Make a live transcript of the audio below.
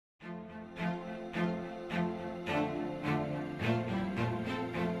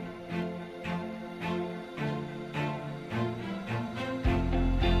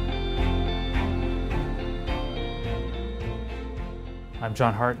I'm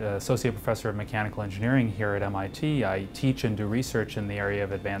John Hart, Associate Professor of Mechanical Engineering here at MIT. I teach and do research in the area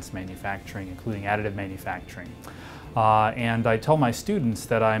of advanced manufacturing, including additive manufacturing. And I tell my students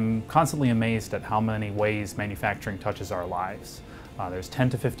that I'm constantly amazed at how many ways manufacturing touches our lives. There's $10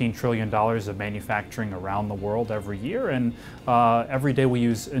 to $15 trillion of manufacturing around the world every year, and every day we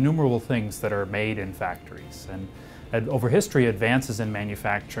use innumerable things that are made in factories. And over history, advances in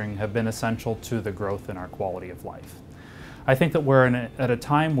manufacturing have been essential to the growth in our quality of life. I think that we're at a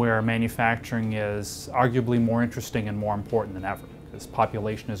time where manufacturing is arguably more interesting and more important than ever. As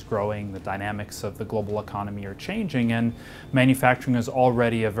population is growing, the dynamics of the global economy are changing, and manufacturing is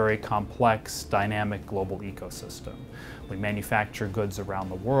already a very complex, dynamic global ecosystem. We manufacture goods around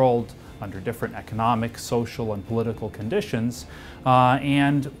the world under different economic, social, and political conditions,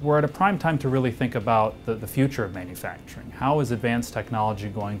 and we're at a prime time to really think about the future of manufacturing. How is advanced technology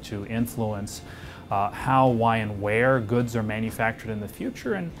going to influence how, why, and where goods are manufactured in the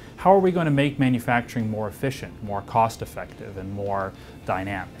future, and how are we going to make manufacturing more efficient, more cost-effective, and more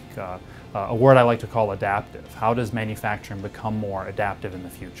dynamic? A word I like to call adaptive. How does manufacturing become more adaptive in the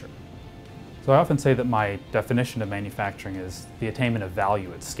future? So I often say that my definition of manufacturing is the attainment of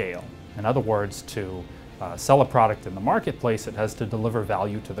value at scale. In other words, to sell a product in the marketplace, it has to deliver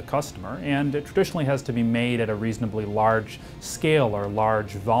value to the customer, and it traditionally has to be made at a reasonably large scale or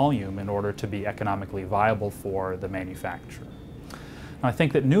large volume in order to be economically viable for the manufacturer. Now, I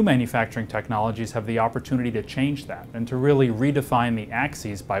think that new manufacturing technologies have the opportunity to change that and to really redefine the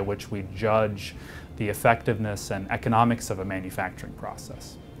axes by which we judge the effectiveness and economics of a manufacturing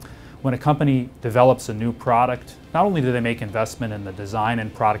process. When a company develops a new product, not only do they make investment in the design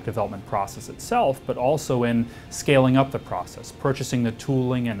and product development process itself, but also in scaling up the process, purchasing the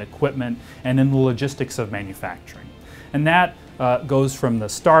tooling and equipment, and in the logistics of manufacturing. And that goes from the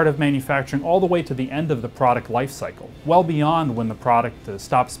start of manufacturing all the way to the end of the product life cycle, well beyond when the product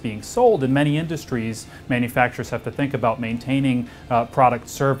stops being sold. In many industries, manufacturers have to think about maintaining product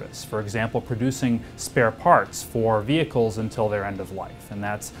service, for example, producing spare parts for vehicles until their end of life. And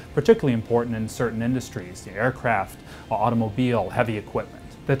that's particularly important in certain industries, the aircraft, automobile, heavy equipment.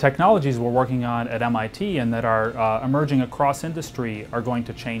 The technologies we're working on at MIT and that are emerging across industry are going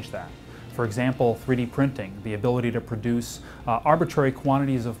to change that. For example, 3D printing, the ability to produce arbitrary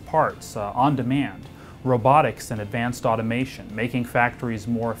quantities of parts on demand, robotics and advanced automation, making factories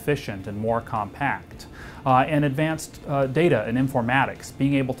more efficient and more compact, and advanced data and informatics,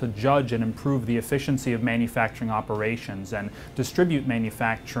 being able to judge and improve the efficiency of manufacturing operations and distribute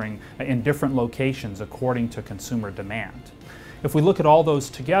manufacturing in different locations according to consumer demand. If we look at all those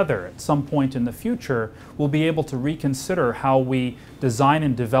together, at some point in the future, we'll be able to reconsider how we design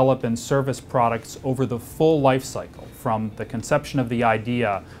and develop and service products over the full life cycle, from the conception of the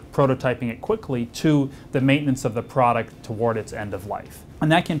idea, prototyping it quickly, to the maintenance of the product toward its end of life.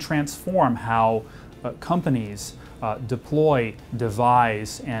 And that can transform how companies deploy,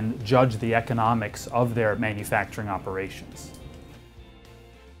 devise, and judge the economics of their manufacturing operations.